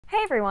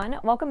Hey everyone,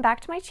 welcome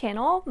back to my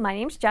channel. My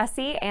name's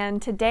Jessie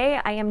and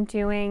today I am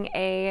doing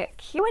a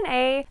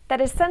Q&A that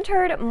is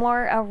centered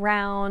more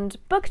around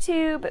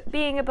booktube,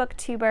 being a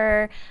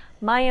booktuber,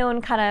 my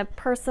own kind of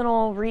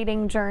personal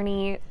reading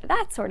journey,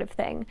 that sort of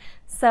thing.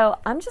 So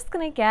I'm just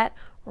gonna get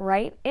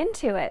right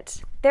into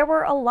it. There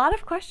were a lot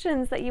of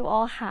questions that you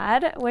all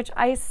had, which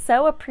I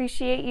so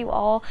appreciate you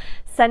all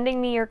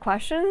sending me your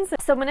questions.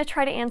 So I'm going to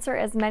try to answer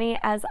as many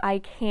as I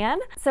can.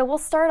 So we'll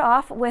start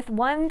off with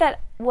one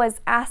that was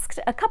asked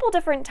a couple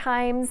different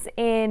times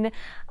in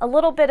a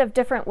little bit of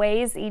different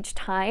ways each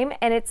time.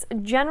 And it's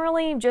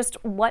generally just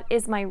what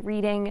is my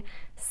reading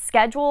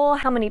schedule?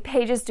 How many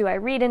pages do I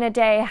read in a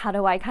day? How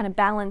do I kind of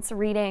balance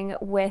reading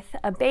with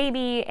a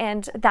baby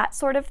and that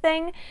sort of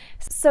thing?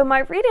 So my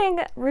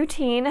reading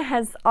routine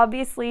has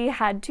obviously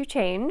had to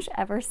change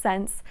ever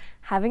since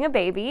having a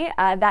baby.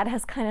 That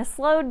has kind of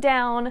slowed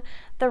down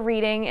the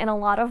reading in a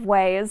lot of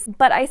ways,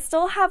 but I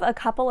still have a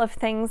couple of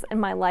things in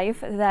my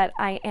life that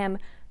I am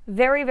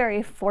very,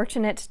 very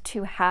fortunate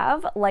to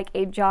have, like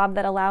a job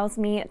that allows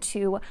me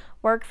to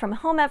work from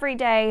home every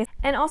day,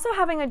 and also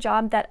having a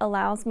job that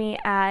allows me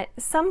at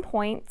some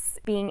points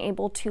being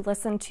able to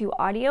listen to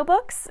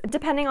audiobooks,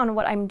 depending on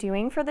what I'm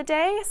doing for the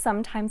day.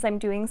 Sometimes I'm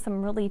doing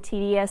some really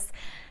tedious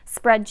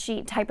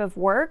spreadsheet type of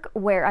work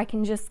where I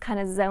can just kind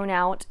of zone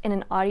out in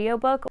an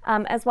audiobook,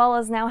 as well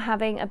as now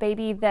having a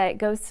baby that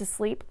goes to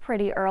sleep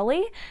pretty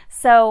early.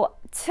 So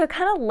to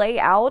kind of lay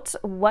out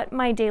what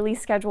my daily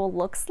schedule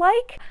looks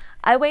like,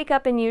 I wake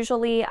up and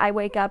usually I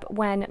wake up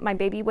when my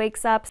baby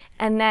wakes up,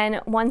 and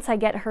then once I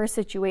get her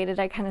situated,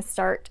 I kind of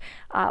start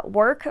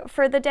work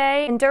for the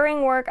day. And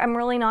during work, I'm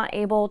really not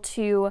able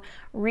to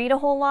read a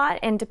whole lot,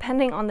 and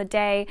depending on the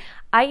day,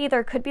 I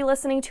either could be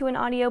listening to an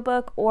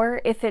audiobook,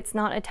 or if it's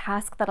not a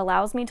task that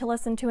allows me to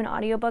listen to an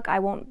audiobook, I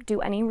won't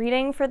do any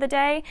reading for the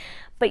day.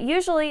 But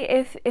usually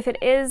if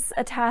it is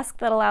a task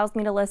that allows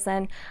me to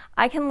listen,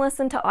 I can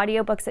listen to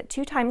audiobooks at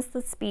 2 times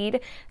the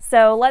speed.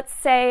 So let's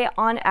say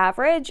on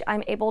average,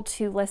 I'm able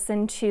to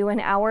listen to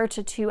 1 hour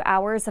to 2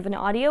 hours of an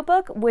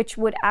audiobook, which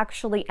would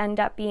actually end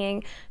up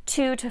being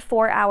 2 to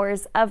 4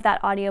 hours of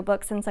that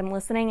audiobook since I'm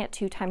listening at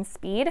 2 times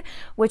speed,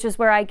 which is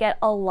where I get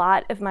a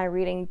lot of my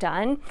reading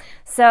done.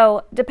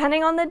 So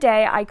depending on the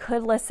day, I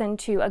could listen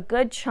to a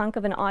good chunk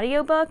of an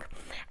audiobook,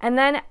 and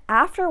then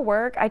after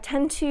work, I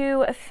tend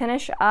to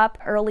finish up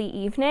early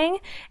evening,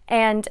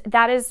 and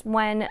that is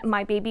when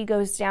my baby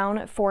goes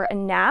down for a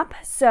nap.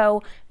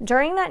 So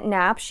during that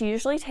nap, she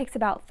usually takes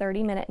about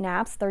 30-minute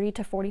naps, 30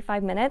 to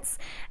 45 minutes,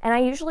 and I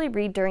usually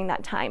read during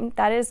that time.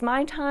 That is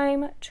my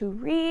time to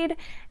read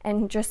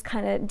and just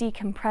kind of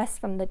decompress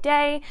from the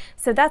day.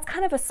 So that's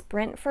kind of a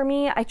sprint for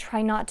me. I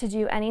try not to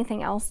do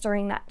anything else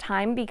during that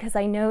time because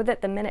I know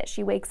that the minute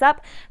she wakes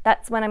up,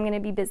 that's when I'm going to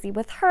be busy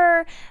with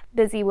her,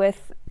 busy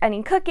with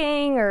any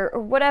cooking or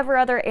whatever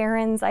other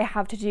errands I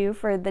have to do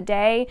for the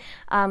day.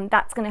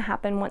 That's going to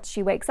happen once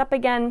she wakes up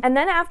again. And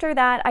then after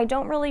that, I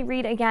don't really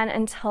read again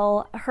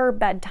until her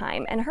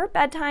bedtime. And her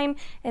bedtime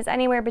is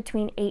anywhere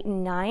between 8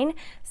 and 9.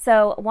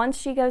 So once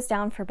she goes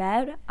down for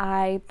bed,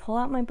 I pull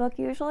out my book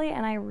usually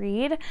and I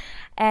read.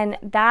 And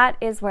that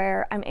is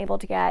where I'm able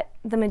to get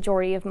the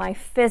majority of my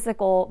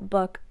physical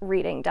book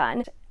reading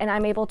done. And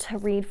I'm able to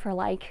read for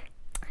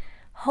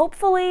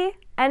hopefully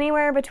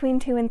anywhere between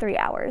 2 and 3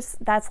 hours.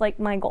 That's like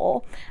my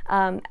goal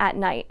at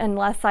night,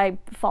 unless I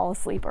fall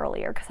asleep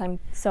earlier because I'm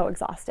so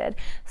exhausted.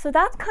 So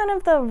that's kind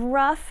of the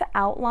rough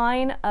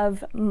outline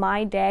of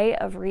my day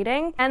of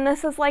reading. And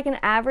this is like an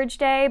average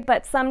day,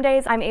 but some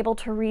days I'm able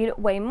to read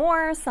way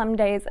more, some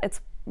days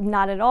it's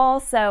not at all.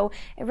 So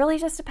it really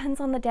just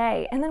depends on the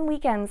day. And then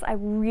weekends, I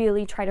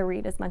really try to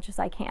read as much as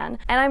I can.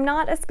 And I'm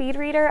not a speed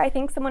reader. I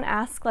think someone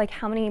asked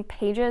how many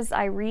pages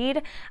I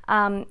read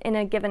in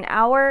a given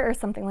hour or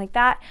something like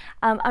that.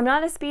 I'm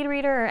not a speed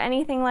reader or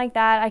anything like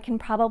that. I can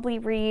probably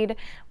read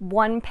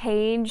 1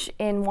 page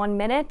in 1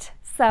 minute.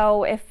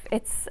 So if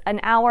it's an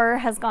hour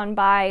has gone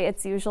by,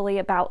 it's usually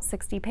about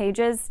 60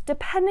 pages,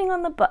 depending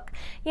on the book.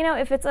 You know,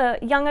 if it's a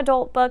young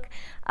adult book,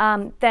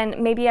 then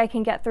maybe I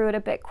can get through it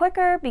a bit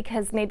quicker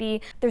because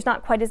maybe there's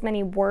not quite as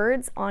many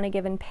words on a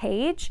given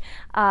page.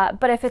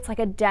 But if it's like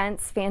a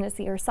dense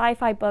fantasy or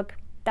sci-fi book,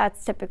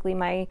 that's typically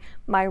my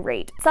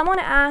rate. Someone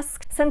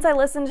asked, since I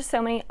listen to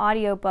so many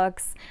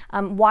audiobooks,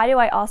 why do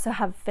I also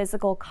have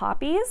physical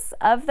copies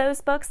of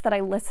those books that I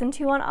listen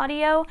to on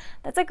audio?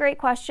 That's a great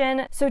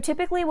question. So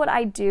typically what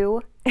I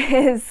do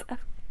is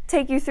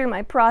take you through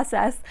my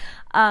process.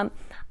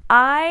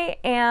 I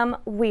am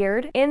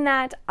weird in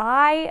that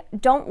I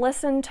don't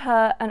listen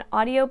to an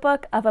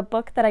audiobook of a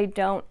book that I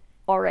don't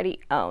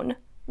already own,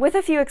 with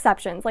a few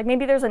exceptions. Like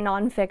maybe there's a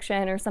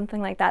nonfiction or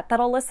something like that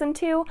I'll listen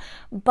to,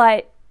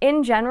 but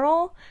in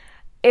general,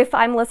 if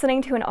I'm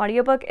listening to an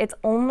audiobook, it's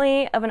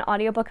only of an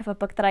audiobook of a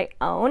book that I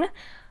own.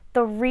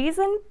 The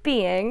reason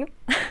being,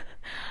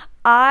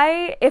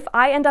 if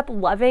I end up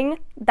loving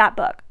that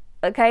book,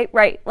 okay,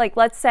 right, like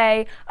let's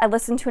say I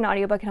listen to an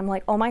audiobook and I'm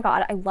like, oh my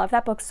God, I love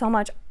that book so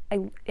much,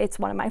 it's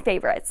one of my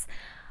favorites.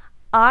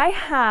 I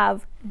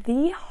have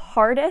the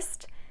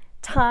hardest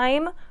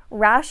time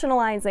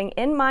rationalizing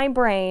in my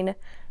brain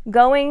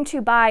going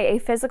to buy a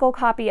physical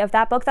copy of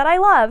that book that I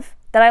love,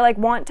 that I like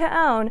want to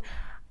own,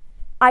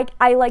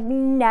 I like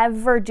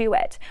never do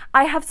it.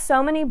 I have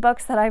so many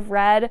books that I've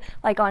read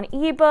like on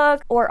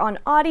ebook or on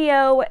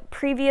audio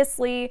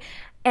previously,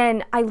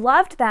 and I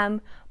loved them,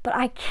 but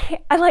I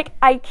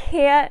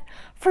can't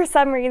for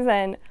some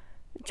reason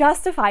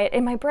justify it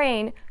in my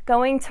brain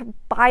going to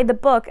buy the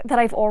book that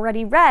I've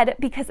already read,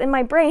 because in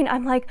my brain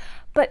I'm like,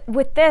 but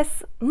with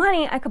this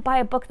money I could buy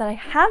a book that I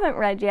haven't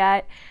read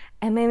yet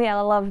and maybe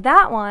I'll love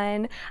that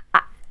one.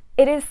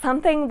 It is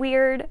something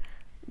weird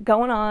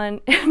going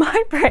on in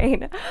my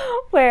brain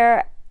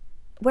where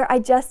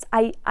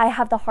I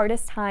have the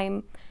hardest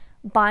time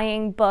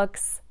buying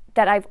books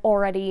that I've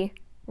already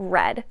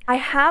read. I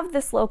have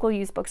this local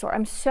used bookstore.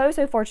 I'm so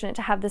fortunate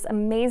to have this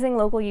amazing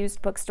local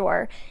used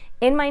bookstore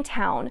in my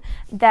town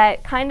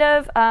that kind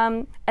of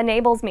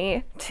enables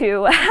me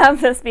to have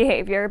this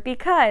behavior,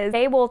 because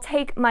they will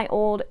take my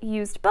old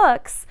used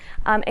books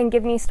and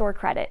give me store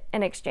credit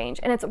in exchange,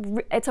 and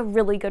it's a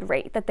really good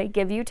rate that they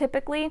give you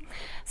typically.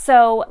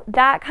 So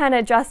that kind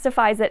of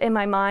justifies it in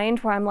my mind,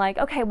 where I'm like,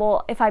 okay,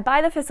 well, if I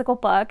buy the physical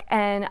book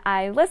and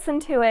I listen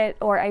to it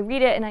or I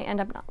read it and I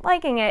end up not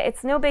liking it,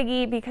 it's no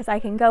biggie, because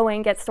I can go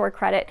and get store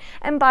credit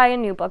and buy a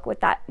new book with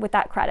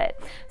that credit.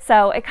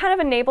 So it kind of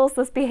enables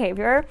this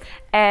behavior,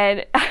 and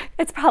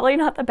it's probably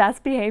not the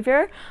best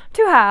behavior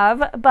to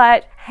have,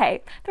 but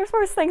hey, there's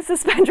worse things to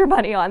spend your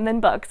money on than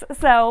books,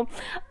 so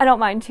I don't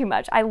mind too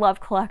much. I love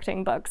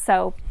collecting books,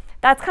 so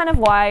that's kind of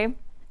why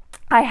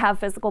I have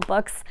physical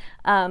books,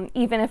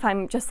 even if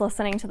I'm just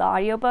listening to the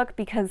audiobook,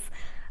 because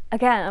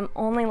again, I'm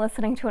only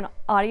listening to an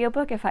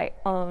audiobook if I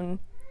own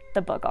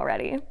the book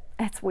already.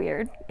 It's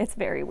weird. It's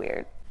very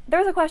weird.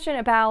 There's a question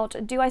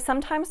about, do I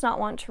sometimes not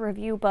want to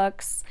review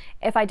books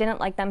if I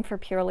didn't like them for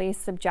purely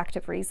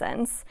subjective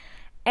reasons?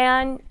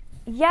 And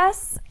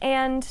yes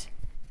and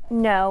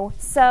no.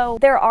 So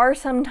there are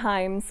some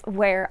times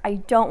where I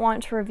don't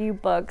want to review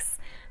books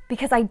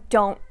because I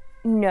don't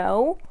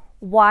know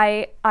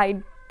why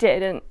I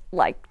didn't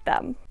like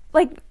them.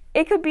 Like,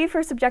 it could be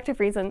for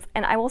subjective reasons,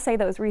 and I will say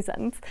those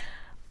reasons,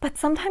 but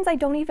sometimes I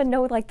don't even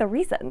know like the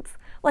reasons.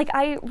 Like,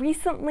 I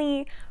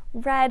recently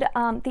read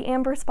The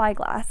Amber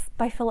Spyglass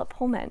by Philip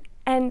Pullman,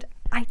 and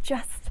I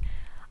just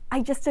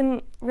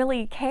didn't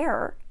really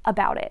care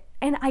about it,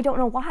 and I don't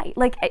know why.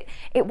 Like,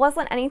 it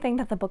wasn't anything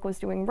that the book was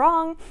doing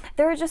wrong.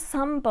 There are just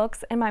some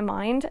books in my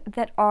mind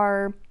that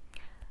are,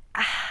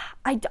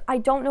 I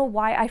don't know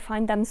why I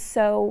find them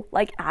so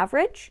like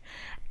average,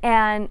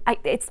 and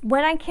it's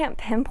when I can't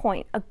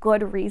pinpoint a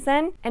good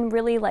reason and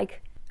really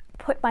like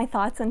put my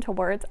thoughts into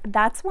words,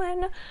 that's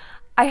when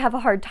I have a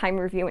hard time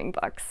reviewing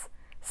books.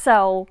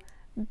 So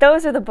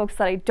those are the books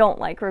that I don't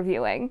like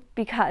reviewing,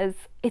 because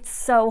it's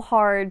so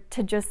hard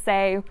to just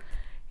say,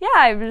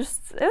 yeah, it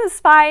was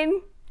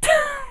fine.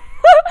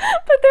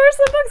 But there are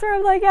some books where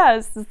I'm like,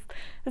 yeah,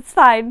 it's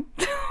fine.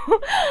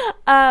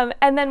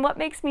 And then what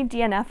makes me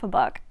DNF a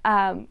book?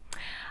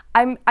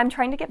 I'm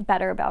trying to get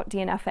better about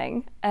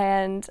DNFing,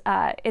 and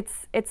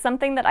it's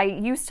something that I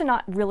used to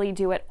not really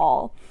do at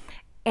all.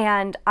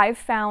 And I've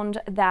found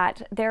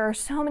that there are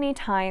so many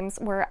times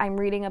where I'm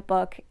reading a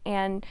book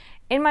and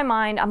in my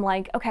mind I'm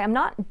like, okay, I'm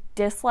not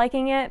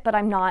disliking it, but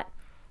I'm not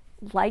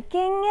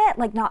liking it,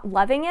 like not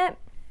loving it.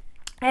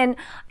 And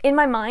in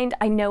my mind,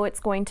 I know it's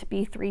going to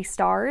be 3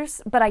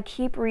 stars, but I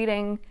keep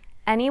reading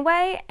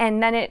anyway,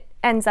 and then it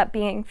ends up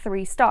being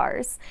 3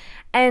 stars.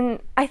 And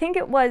I think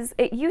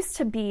it used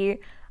to be,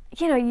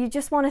 you know, you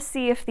just want to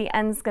see if the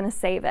end's going to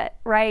save it,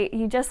 right?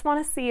 You just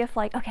want to see if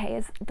like,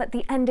 okay, but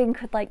the ending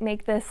could like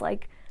make this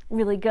like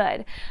really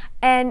good.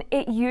 And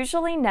it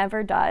usually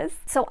never does.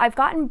 So I've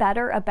gotten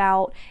better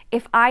about,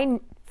 if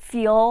I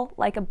feel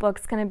like a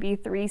book's going to be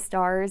 3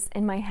 stars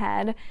in my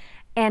head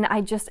and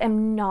I just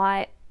am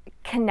not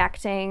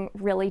connecting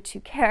really to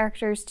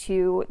characters,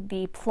 to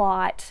the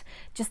plot,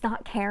 just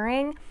not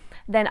caring,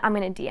 then I'm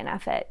going to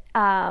DNF it.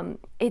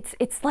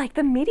 It's like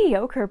the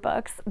mediocre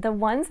books. The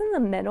ones in the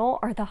middle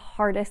are the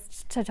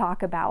hardest to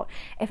talk about.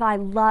 If I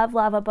love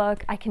a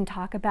book, I can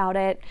talk about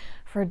it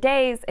for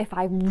days. If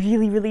I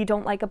really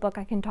don't like a book,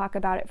 I can talk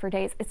about it for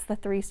days. It's the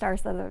 3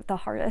 stars that are the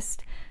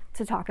hardest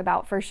to talk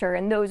about for sure,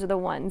 and those are the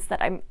ones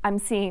that I'm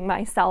seeing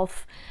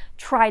myself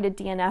try to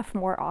DNF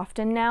more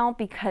often now,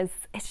 because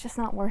it's just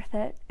not worth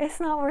it. It's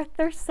not worth,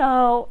 there's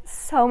so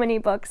many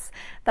books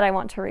that I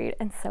want to read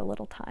and so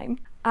little time.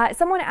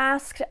 Someone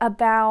asked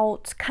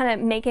about kind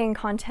of making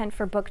content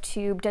for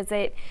Booktube. Does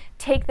it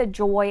take the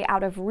joy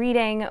out of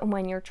reading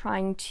when you're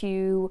trying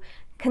to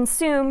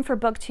consume for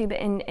Booktube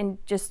and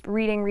just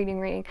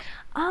reading?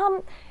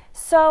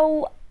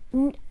 So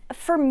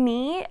for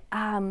me,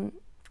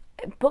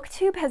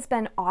 Booktube has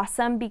been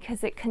awesome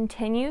because it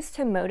continues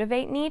to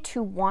motivate me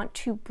to want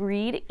to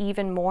read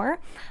even more.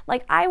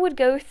 Like, I would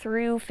go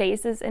through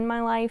phases in my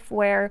life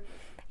where,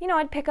 you know,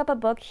 I'd pick up a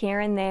book here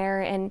and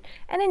there and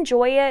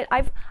enjoy it.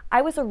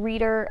 I was a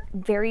reader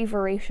very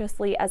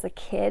voraciously as a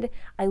kid.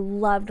 I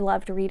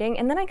loved reading,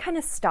 and then I kind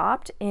of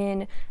stopped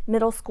in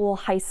middle school,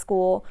 high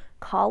school,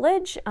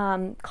 college.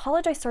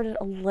 College I started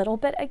a little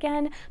bit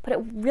again, but it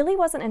really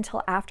wasn't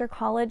until after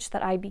college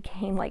that I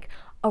became like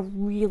a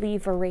really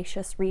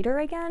voracious reader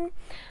again.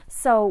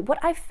 So what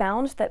I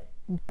found that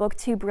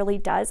Booktube really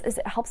does is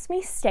it helps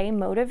me stay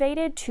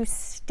motivated to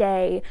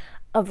stay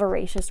a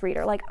voracious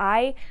reader. Like,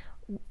 I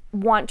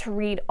want to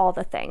read all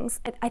the things.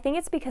 I think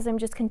it's because I'm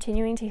just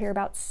continuing to hear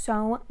about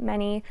so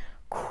many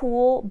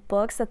cool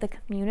books that the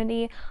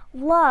community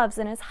loves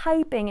and is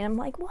hyping, and I'm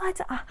like,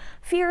 what?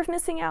 Fear of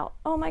missing out.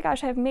 Oh my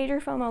gosh, I have major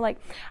FOMO. Like,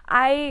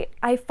 I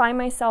find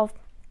myself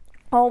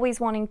always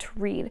wanting to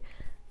read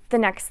the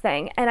next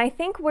thing. And I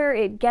think where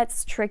it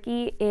gets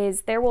tricky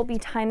is there will be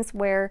times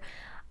where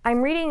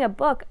I'm reading a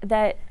book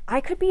that I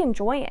could be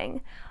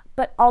enjoying,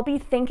 but I'll be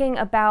thinking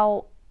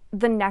about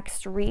the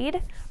next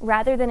read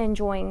rather than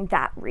enjoying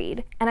that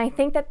read. And I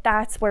think that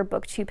that's where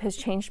Booktube has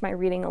changed my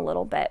reading a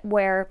little bit,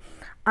 where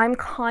I'm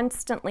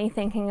constantly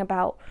thinking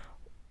about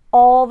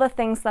all the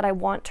things that I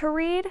want to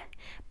read,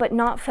 but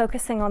not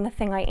focusing on the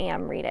thing I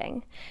am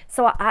reading.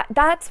 So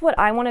that's what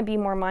I want to be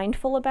more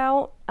mindful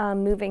about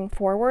moving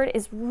forward,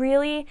 is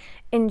really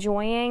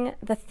enjoying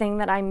the thing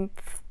that I'm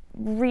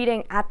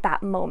reading at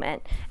that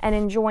moment and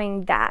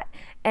enjoying that,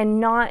 and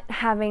not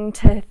having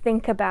to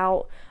think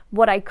about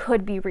what I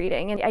could be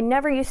reading. And I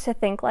never used to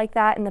think like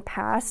that in the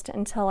past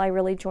until I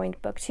really joined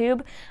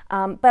Booktube,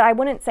 but I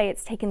wouldn't say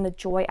it's taken the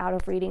joy out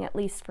of reading, at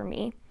least for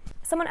me.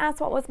 Someone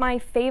asked what was my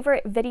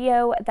favorite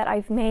video that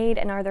I've made,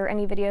 and are there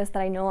any videos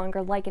that I no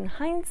longer like in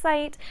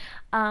hindsight?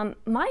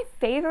 My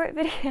favorite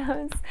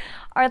videos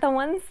are the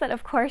ones that,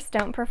 of course,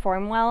 don't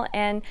perform well,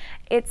 and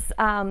it's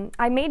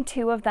I made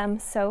 2 of them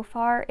so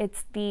far.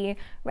 It's the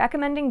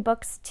recommending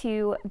books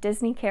to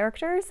Disney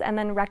characters and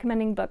then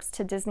recommending books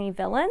to Disney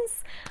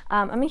villains.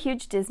 I'm a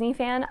huge Disney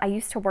fan. I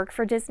used to work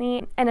for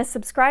Disney, and a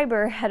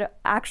subscriber had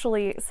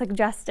actually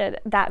suggested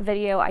that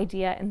video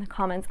idea in the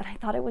comments, and I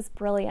thought it was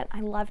brilliant. I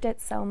loved it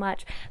so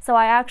much. So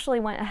I actually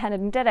went ahead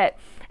and did it,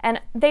 and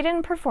they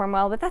didn't perform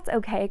well, but that's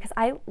okay because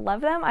I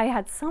love them. I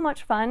had so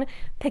much fun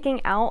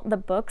picking out the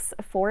books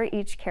for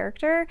each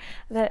character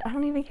that I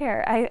don't even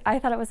care. I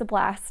thought it was a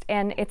blast,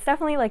 and it's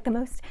definitely like the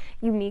most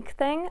unique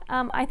thing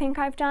I think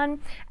I've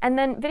done. And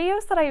then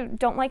videos that I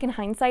don't like in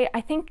hindsight,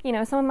 I think, you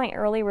know, some of my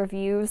early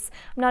reviews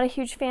I'm not a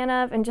huge fan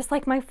of, and just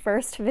like my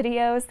first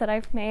videos that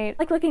I've made,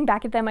 like looking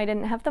back at them, I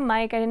didn't have the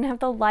mic, I didn't have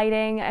the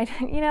lighting, I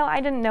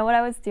didn't know what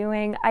I was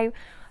doing. I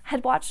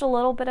had watched a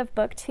little bit of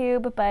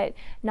Booktube, but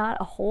not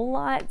a whole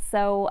lot,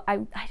 so I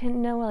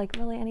didn't know like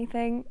really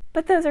anything.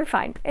 But those are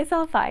fine. It's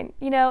all fine.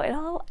 You know, it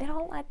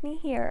all led me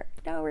here.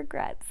 No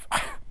regrets.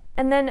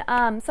 And then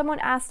someone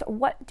asked,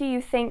 what do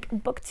you think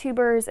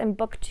booktubers and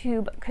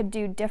Booktube could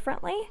do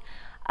differently?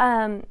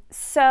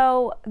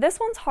 So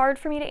this one's hard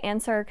for me to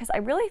answer because I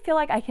really feel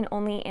like I can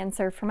only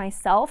answer for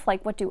myself.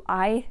 Like, what do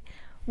I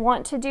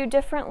want to do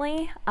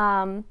differently?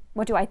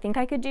 What do I think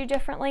I could do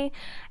differently?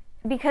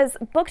 Because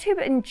Booktube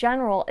in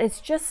general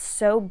is just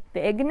so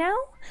big now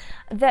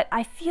that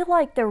I feel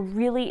like there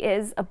really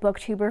is a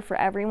booktuber for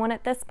everyone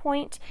at this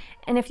point.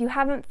 And if you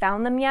haven't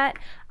found them yet,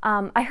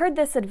 I heard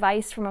this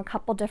advice from a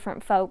couple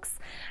different folks.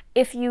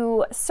 If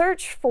you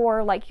search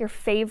for like your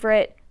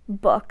favorite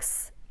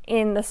books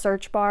in the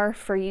search bar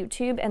for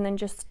YouTube and then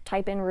just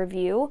type in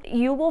review,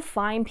 you will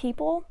find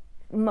people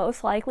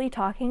most likely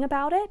talking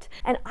about it.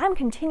 And I'm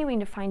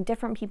continuing to find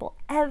different people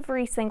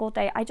every single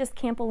day. I just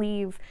can't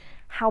believe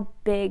how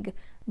big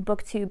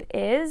Booktube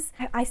is.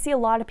 I see a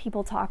lot of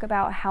people talk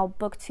about how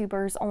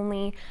booktubers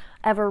only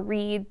ever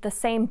read the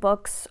same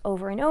books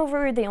over and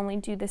over. They only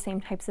do the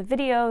same types of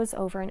videos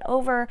over and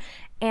over.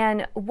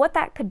 And what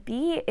that could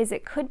be is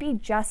it could be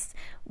just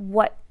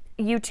what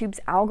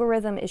YouTube's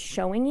algorithm is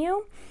showing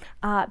you,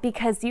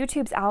 because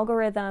YouTube's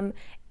algorithm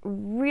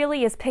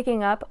really is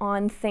picking up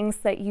on things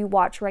that you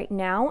watch right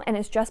now, and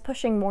it's just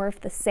pushing more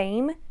of the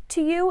same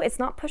to you. It's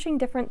not pushing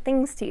different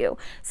things to you.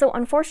 So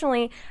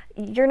unfortunately,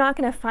 you're not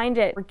going to find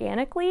it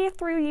organically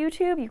through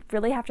YouTube. You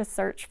really have to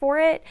search for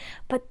it.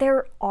 But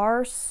there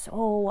are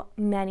so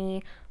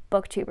many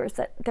booktubers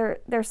that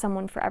there's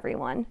someone for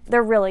everyone.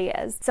 There really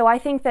is. So I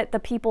think that the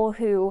people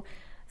who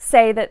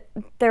say that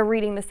they're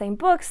reading the same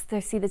books, they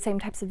see the same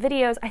types of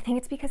videos, I think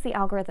it's because the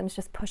algorithm's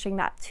just pushing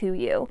that to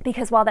you.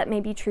 Because while that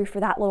may be true for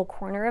that little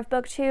corner of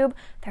Booktube,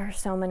 there are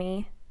so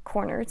many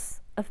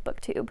corners of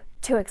Booktube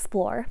to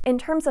explore. In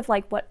terms of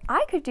like what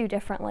I could do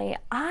differently,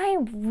 I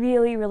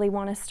really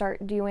want to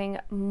start doing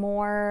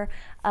more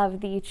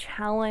of the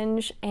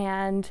challenge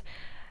and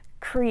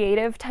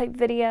creative type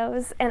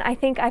videos, and I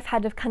think I've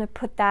had to kind of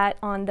put that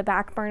on the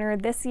back burner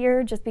this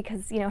year just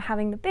because, you know,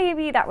 having the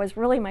baby, that was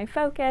really my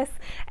focus,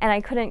 and I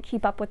couldn't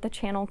keep up with the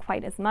channel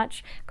quite as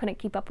much, couldn't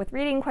keep up with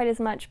reading quite as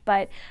much.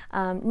 But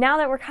now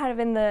that we're kind of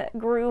in the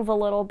groove a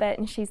little bit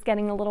and she's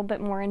getting a little bit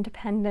more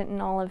independent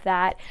and all of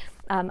that,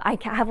 I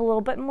have a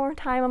little bit more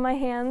time on my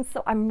hands,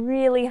 so I'm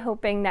really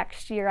hoping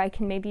next year I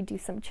can maybe do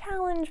some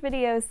challenge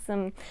videos,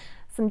 some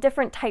some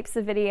different types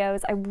of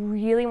videos. I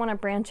really want to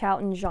branch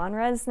out in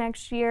genres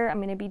next year. I'm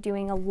going to be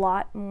doing a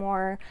lot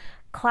more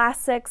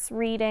classics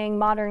reading,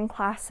 modern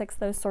classics,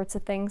 those sorts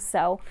of things.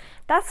 So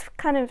that's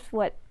kind of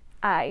what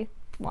I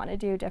want to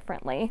do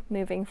differently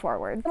moving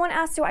forward. Someone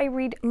asked, do I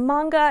read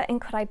manga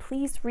and could I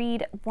please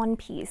read One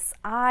Piece?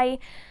 I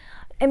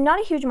am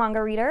not a huge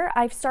manga reader.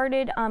 I've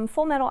started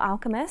Full Metal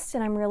Alchemist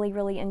and I'm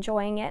really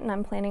enjoying it, and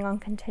I'm planning on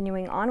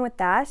continuing on with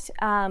that.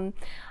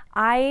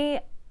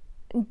 I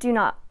do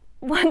not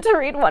want to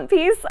read One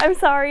Piece. I'm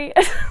sorry.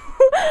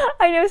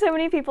 I know so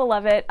many people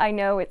love it. I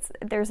know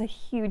there's a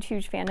huge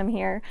fandom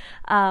here,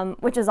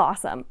 which is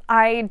awesome.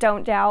 I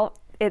don't doubt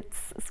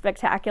it's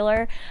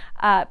spectacular,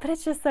 but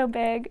it's just so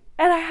big,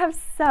 and I have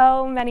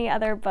so many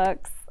other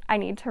books I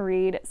need to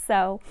read.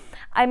 So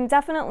I'm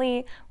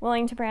definitely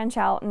willing to branch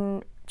out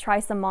and try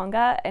some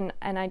manga, and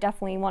I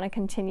definitely want to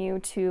continue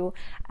to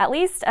at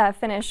least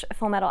finish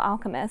Full Metal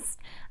Alchemist,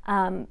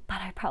 but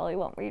I probably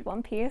won't read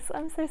One Piece.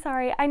 I'm so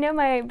sorry. I know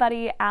my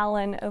buddy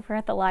Alan over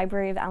at the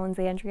Library of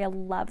Allenxandria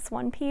loves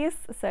One Piece,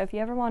 so if you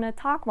ever want to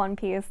talk One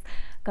Piece,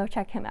 go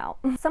check him out.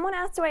 Someone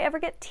asked, do I ever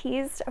get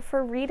teased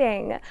for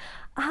reading?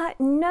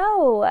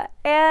 No,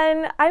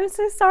 and I'm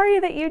so sorry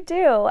that you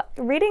do.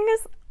 Reading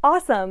is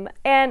awesome,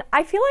 and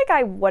I feel like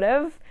I would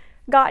have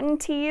gotten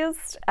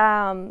teased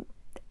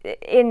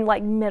in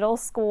like middle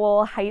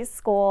school, high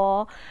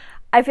school.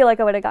 I feel like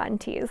I would have gotten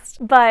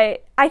teased.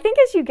 But I think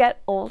as you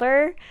get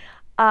older,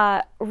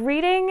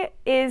 reading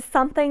is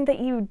something that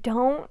you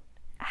don't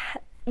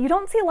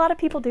see a lot of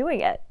people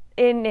doing it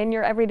in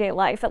your everyday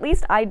life. At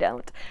least I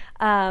don't.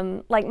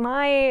 Like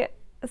my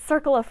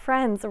circle of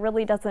friends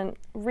really doesn't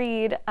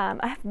read.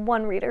 I have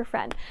one reader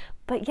friend.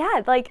 But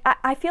yeah, like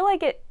I feel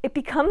like it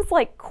becomes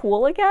like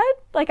cool again.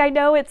 Like I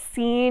know it's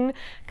seen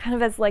kind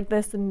of as like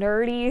this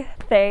nerdy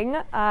thing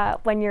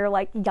when you're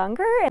like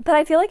younger, but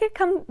I feel like it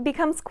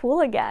becomes cool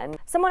again.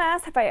 Someone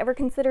asked, have I ever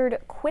considered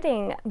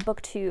quitting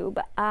BookTube,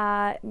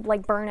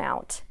 like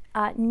burnout?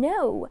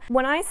 No.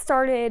 When I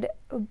started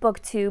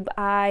BookTube,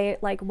 I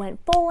like went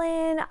full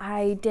in.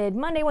 I did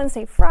Monday,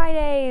 Wednesday,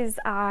 Fridays.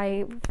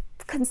 I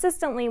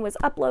consistently was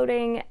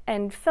uploading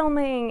and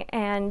filming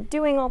and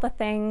doing all the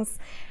things.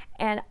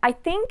 And I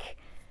think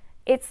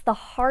it's the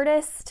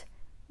hardest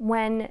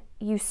when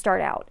you start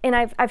out. And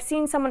I've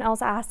seen someone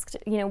else ask,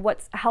 you know,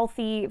 what's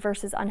healthy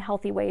versus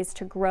unhealthy ways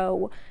to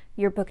grow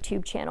your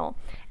BookTube channel.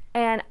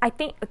 And I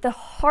think the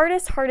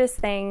hardest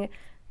thing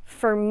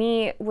for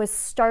me was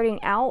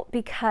starting out,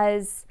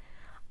 because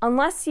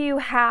unless you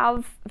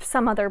have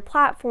some other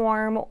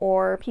platform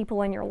or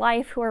people in your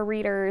life who are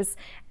readers,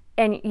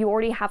 and you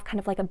already have kind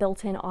of like a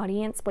built-in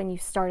audience when you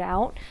start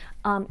out,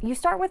 you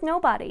start with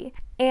nobody.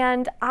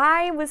 And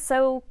I was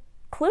so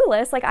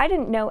clueless, like I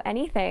didn't know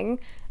anything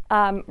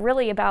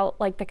really about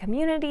like the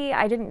community.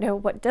 I didn't know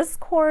what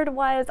Discord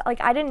was.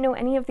 Like I didn't know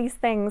any of these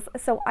things.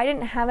 So I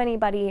didn't have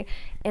anybody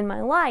in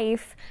my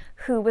life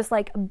who was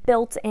like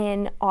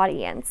built-in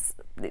audience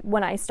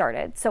when I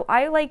started. So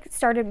I like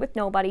started with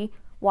nobody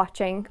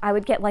watching. I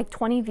would get like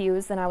 20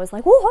 views and I was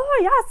like,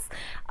 whoa, yes!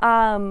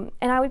 And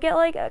I would get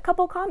like a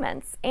couple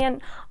comments.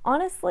 And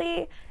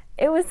honestly,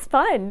 it was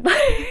fun.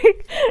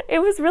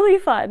 It was really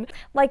fun.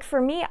 Like for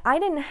me, I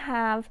didn't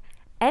have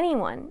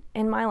anyone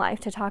in my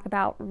life to talk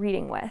about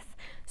reading with.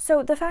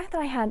 So the fact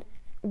that I had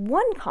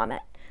one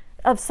comment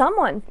of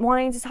someone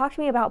wanting to talk to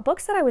me about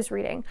books that I was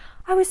reading,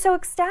 I was so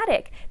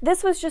ecstatic.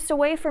 This was just a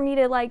way for me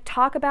to like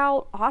talk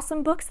about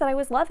awesome books that I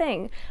was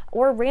loving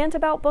or rant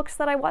about books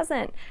that I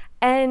wasn't.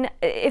 And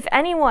if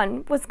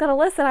anyone was going to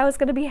listen, I was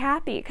going to be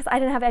happy because I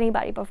didn't have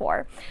anybody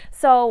before.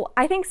 So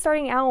I think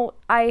starting out,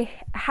 I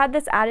had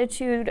this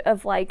attitude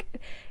of like,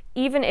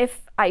 even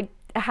if I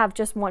have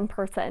just one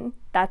person,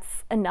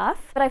 that's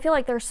enough. But I feel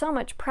like there's so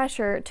much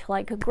pressure to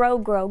like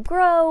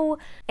grow.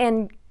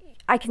 And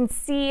I can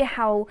see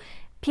how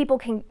people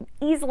can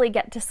easily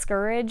get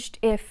discouraged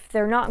if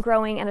they're not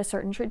growing at a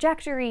certain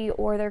trajectory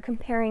or they're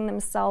comparing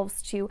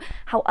themselves to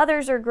how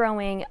others are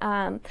growing.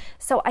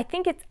 So I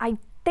think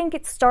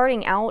it's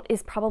starting out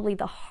is probably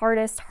the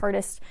hardest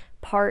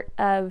part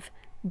of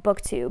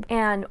BookTube.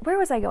 And where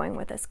was I going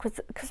with this?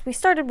 Because we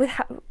started with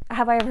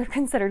have I ever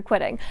considered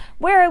quitting?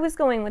 Where I was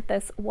going with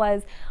this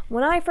was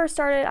when I first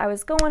started, I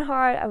was going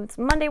hard. I was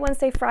Monday,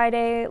 Wednesday,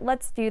 Friday,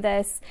 let's do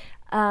this.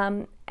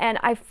 And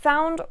I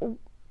found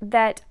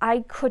that I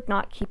could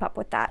not keep up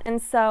with that. And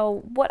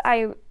so what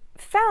I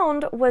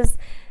found was,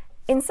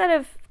 instead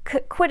of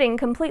quitting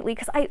completely,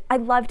 because I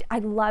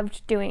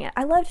loved doing it.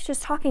 I loved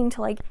just talking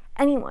to like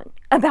anyone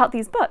about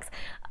these books.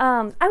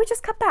 I would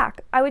just cut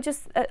back. I would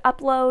just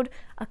upload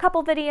a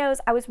couple videos.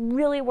 I was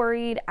really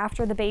worried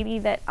after the baby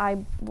that I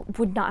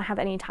would not have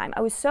any time.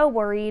 I was so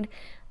worried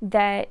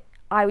that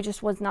I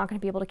just was not going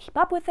to be able to keep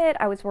up with it.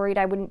 I was worried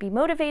I wouldn't be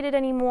motivated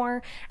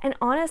anymore. And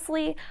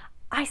honestly,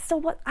 I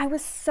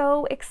was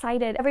so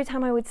excited every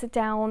time I would sit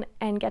down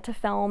and get to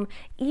film.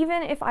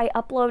 Even if I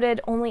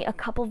uploaded only a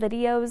couple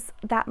videos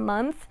that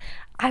month,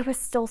 I was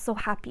still so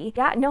happy.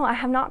 Yeah, no, I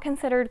have not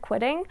considered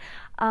quitting.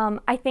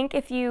 I think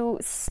if you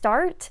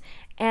start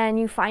and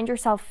you find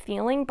yourself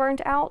feeling burnt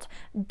out,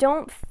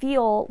 don't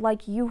feel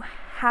like you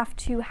have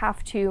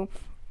to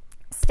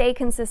stay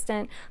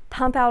consistent,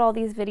 pump out all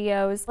these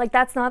videos. Like,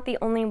 that's not the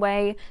only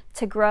way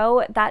to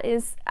grow. That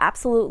is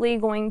absolutely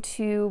going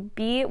to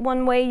be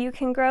one way you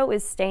can grow,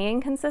 is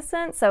staying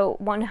consistent. So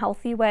one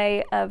healthy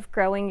way of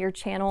growing your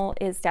channel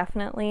is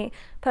definitely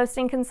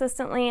posting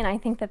consistently, and I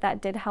think that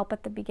that did help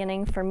at the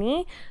beginning for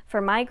me,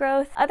 for my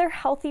growth. Other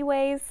healthy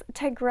ways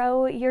to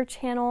grow your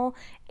channel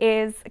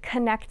is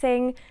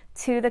connecting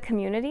to the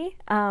community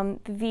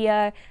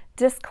via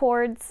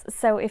Discords.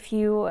 So if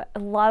you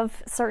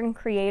love certain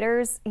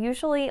creators,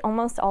 usually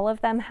almost all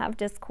of them have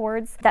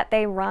Discords that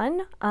they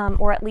run,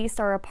 or at least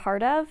are a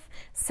part of.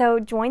 So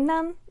join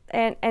them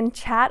and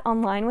chat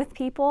online with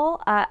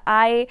people.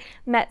 I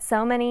met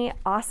so many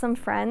awesome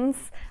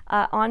friends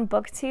on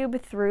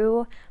Booktube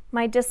through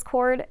my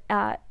Discord,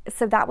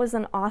 so that was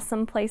an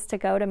awesome place to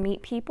go to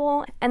meet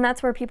people, and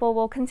that's where people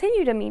will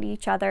continue to meet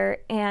each other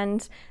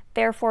and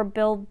therefore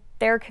build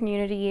their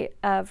community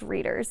of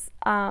readers.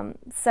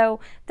 So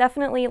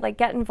definitely, like,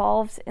 get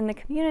involved in the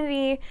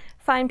community,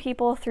 find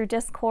people through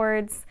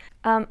Discords.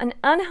 An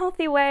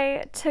unhealthy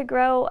way to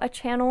grow a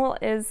channel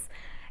is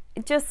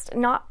just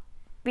not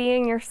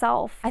being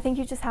yourself. I think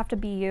you just have to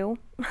be you.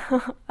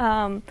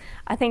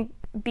 I think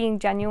being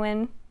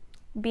genuine,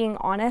 being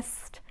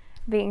honest,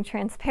 being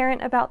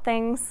transparent about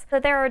things. So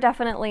there are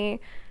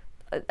definitely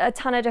a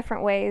ton of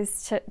different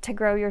ways to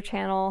grow your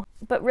channel,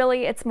 but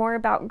really it's more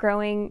about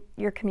growing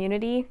your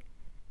community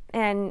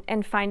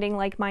and finding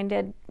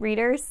like-minded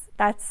readers.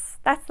 That's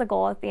the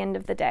goal at the end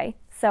of the day.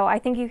 So I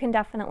think you can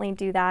definitely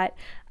do that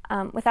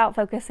without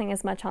focusing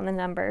as much on the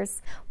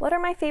numbers. What are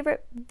my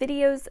favorite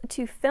videos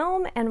to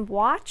film and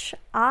watch?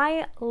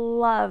 I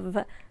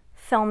love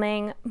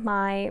filming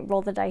my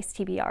Roll the Dice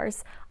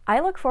TBRs. I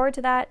look forward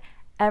to that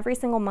every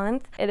single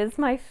month. It is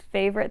my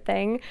favorite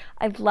thing.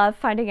 I love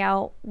finding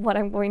out what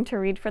I'm going to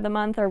read for the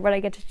month or what I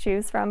get to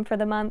choose from for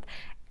the month.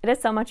 It is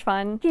so much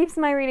fun. Keeps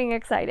my reading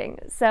exciting.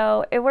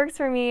 So it works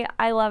for me.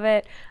 I love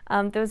it.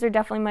 Those are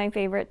definitely my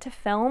favorite to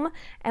film.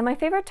 And my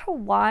favorite to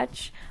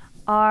watch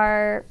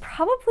are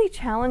probably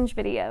challenge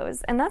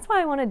videos. And that's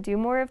why I want to do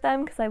more of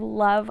them, because I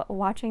love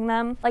watching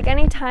them. Like,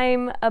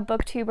 anytime a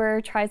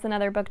booktuber tries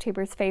another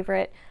booktuber's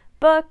favorite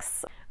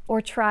books, or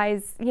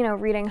tries, you know,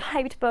 reading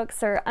hyped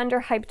books or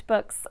underhyped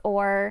books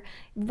or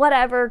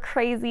whatever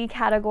crazy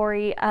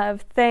category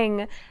of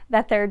thing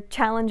that they're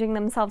challenging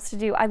themselves to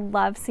do. I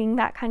love seeing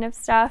that kind of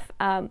stuff.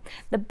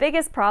 The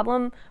biggest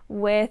problem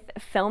with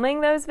filming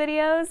those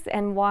videos,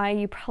 and why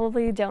you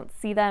probably don't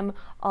see them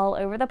all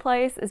over the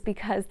place, is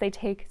because they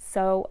take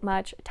so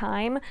much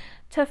time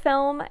to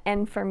film.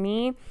 And for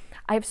me,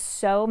 I have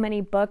so many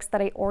books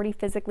that I already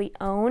physically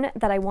own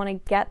that I want to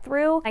get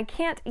through. I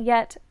can't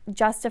yet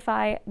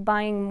justify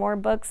buying more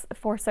books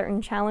for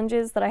certain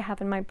challenges that I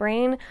have in my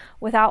brain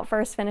without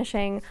first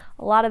finishing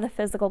a lot of the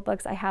physical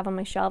books I have on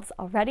my shelves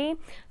already.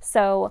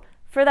 So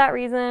for that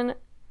reason,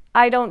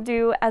 I don't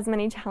do as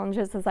many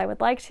challenges as I would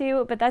like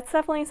to, but that's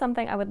definitely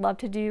something I would love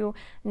to do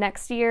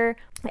next year,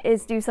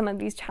 is do some of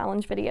these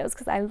challenge videos,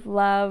 because I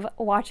love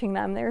watching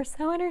them. They're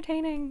so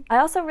entertaining. I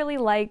also really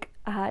like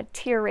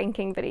tier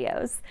ranking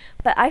videos,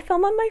 but I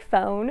film on my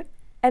phone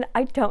and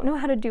I don't know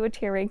how to do a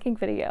tier ranking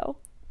video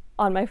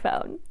on my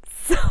phone.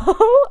 So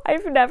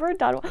I've never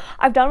done one.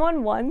 I've done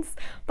one once,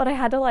 but I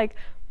had to like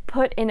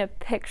put in a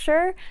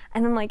picture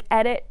and then like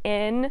edit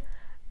in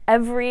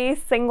every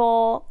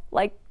single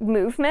like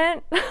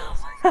movement. Oh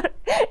my God.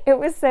 It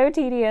was so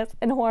tedious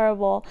and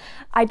horrible.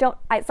 I don't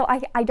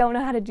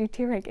know how to do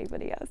tier ranking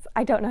videos.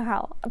 I don't know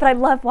how, but I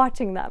love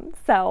watching them.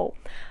 So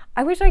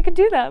I wish I could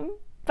do them,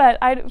 but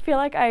I feel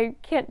like I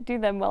can't do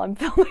them while I'm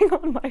filming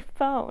on my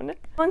phone.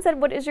 Someone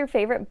said, what is your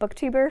favorite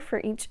booktuber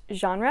for each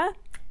genre?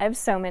 I have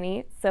so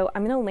many, so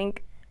I'm gonna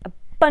link a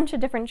bunch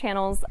of different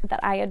channels that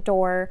I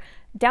adore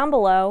down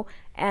below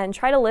and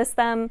try to list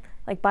them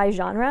like by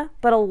genre,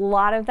 but a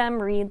lot of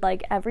them read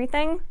like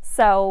everything,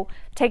 so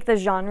take the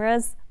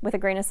genres with a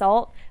grain of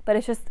salt, but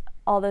it's just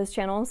all those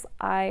channels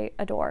I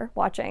adore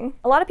watching.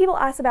 A lot of people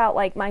ask about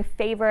like my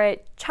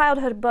favorite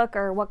childhood book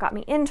or what got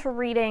me into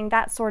reading,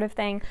 that sort of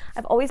thing.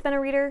 I've always been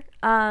a reader,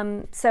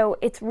 so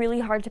it's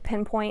really hard to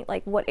pinpoint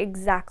like what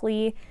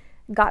exactly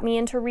got me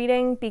into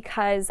reading,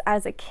 because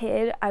as a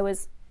kid I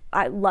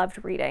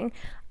loved reading.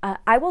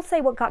 I will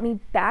say what got me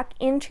back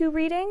into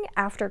reading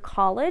after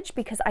college,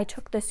 because I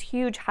took this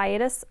huge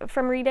hiatus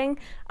from reading,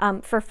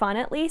 for fun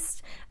at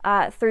least,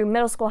 through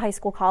middle school, high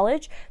school,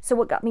 college. So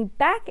what got me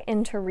back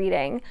into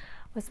reading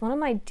was one of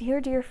my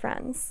dear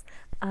friends,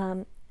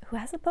 who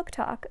has a book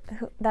talk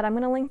that I'm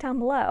going to link down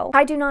below.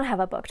 I do not have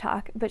a book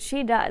talk, but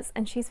she does,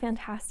 and she's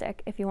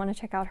fantastic if you want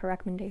to check out her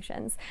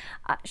recommendations.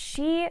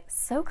 She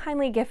so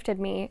kindly gifted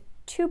me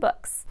 2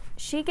 books.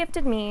 She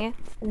gifted me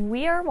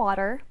We Are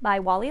Water by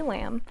Wally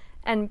Lamb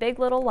and Big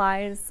Little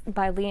Lies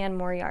by Liene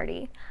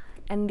Moriarty.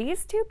 And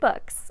these 2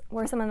 books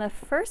were some of the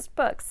first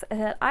books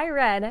that I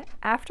read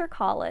after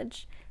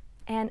college,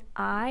 and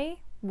I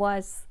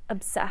was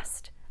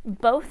obsessed.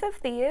 Both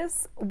of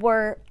these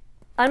were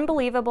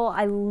unbelievable.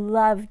 I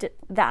loved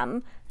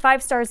them.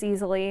 5 stars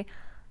easily.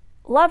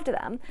 Loved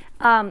them.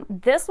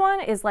 This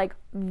one is like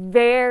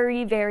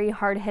very, very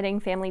hard-hitting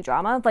family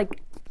drama,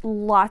 like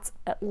lots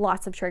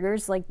of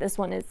triggers. Like this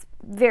one is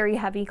very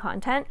heavy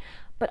content,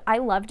 but I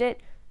loved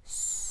it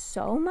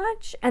so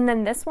much. And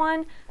then this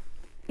one,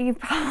 you've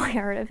probably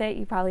heard of it,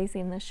 you've probably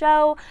seen the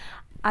show.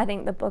 I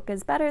think the book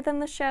is better than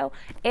the show.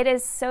 It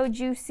is so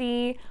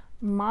juicy,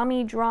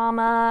 mommy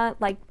drama,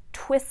 like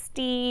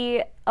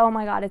twisty. Oh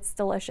my god, it's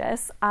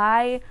delicious.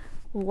 I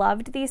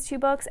loved these 2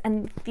 books,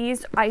 and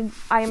these, I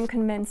am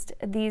convinced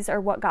these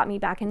are what got me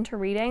back into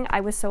reading.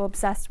 I was so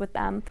obsessed with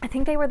them. I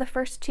think they were the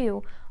first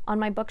 2 on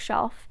my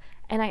bookshelf,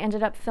 and I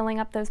ended up filling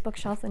up those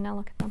bookshelves, and now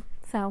look at them.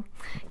 So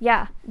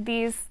yeah,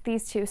 these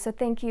 2. So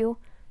thank you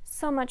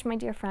so much, my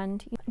dear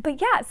friend.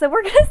 But yeah, so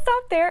we're gonna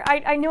stop there.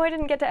 I know I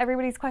didn't get to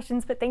everybody's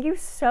questions, but thank you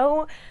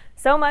so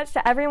much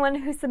to everyone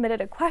who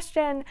submitted a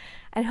question,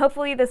 and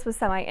hopefully this was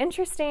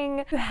semi-interesting.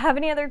 If you have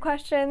any other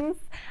questions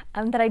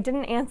that I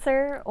didn't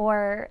answer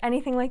or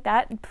anything like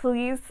that,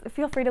 please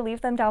feel free to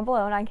leave them down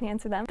below and I can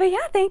answer them. But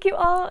yeah, thank you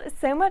all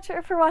so much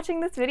for watching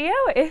this video.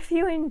 If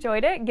you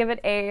enjoyed it, give it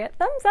a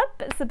thumbs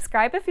up,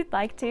 subscribe if you'd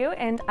like to,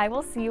 and I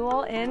will see you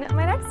all in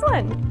my next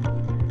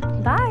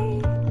one.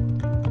 Bye!